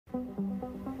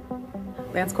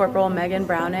Lance Corporal Megan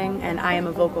Browning, and I am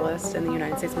a vocalist in the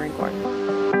United States Marine Corps.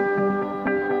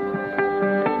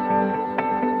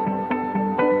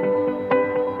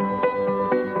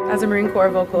 As a Marine Corps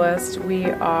vocalist, we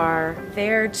are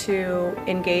there to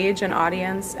engage an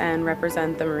audience and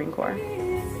represent the Marine Corps.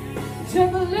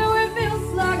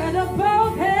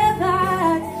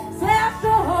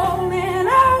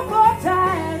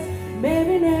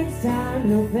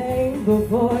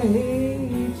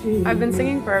 I've been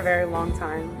singing for a very long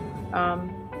time.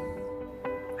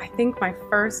 I think my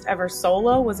first ever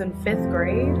solo was in 5th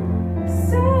grade.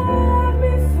 Set me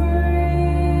free,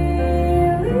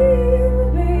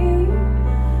 leave me.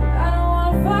 I don't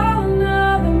want to fall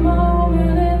another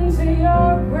moment into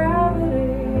your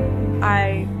gravity.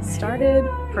 I started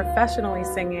professionally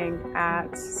singing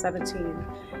at 17,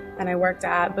 and I worked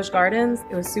at Busch Gardens.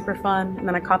 It was super fun, and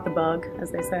then I caught the bug,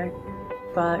 as they say.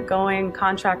 But going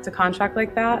contract to contract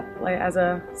like that, like as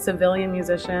a civilian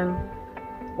musician,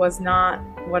 was not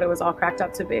what it was all cracked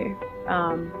up to be.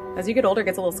 As you get older, it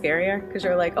gets a little scarier because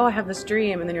you're like, oh, I have this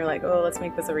dream, and then you're like, oh, let's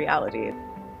make this a reality.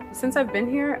 Since I've been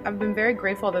here, I've been very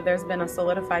grateful that there's been a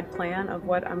solidified plan of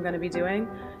what I'm going to be doing.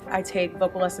 I take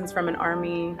vocal lessons from an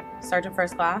Army Sergeant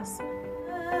First Class.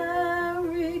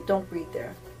 Don't breathe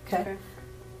there, okay?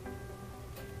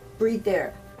 Breathe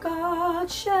there.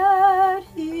 God shed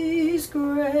His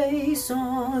grace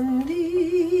on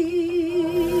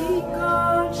thee.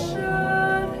 God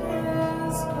shed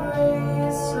His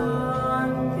grace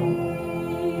on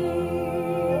thee.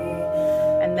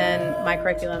 And then my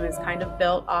curriculum is kind of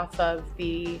built off of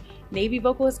the Navy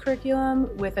vocalist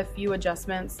curriculum with a few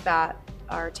adjustments that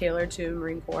are tailored to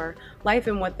Marine Corps life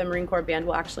and what the Marine Corps band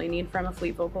will actually need from a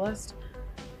fleet vocalist.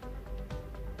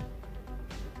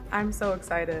 I'm so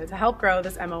excited to help grow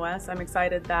this MOS. I'm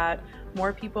excited that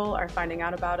more people are finding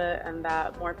out about it and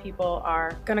that more people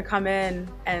are gonna come in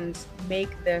and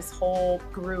make this whole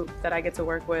group that I get to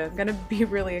work with. I'm gonna be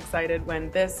really excited when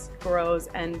this grows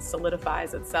and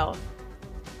solidifies itself.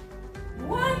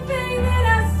 One thing that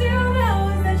I still know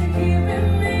is that you're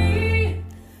keeping me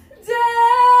down.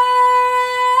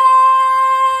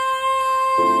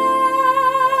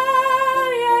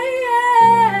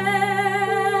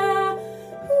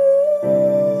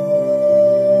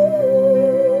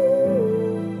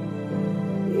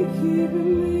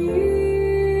 Keeping me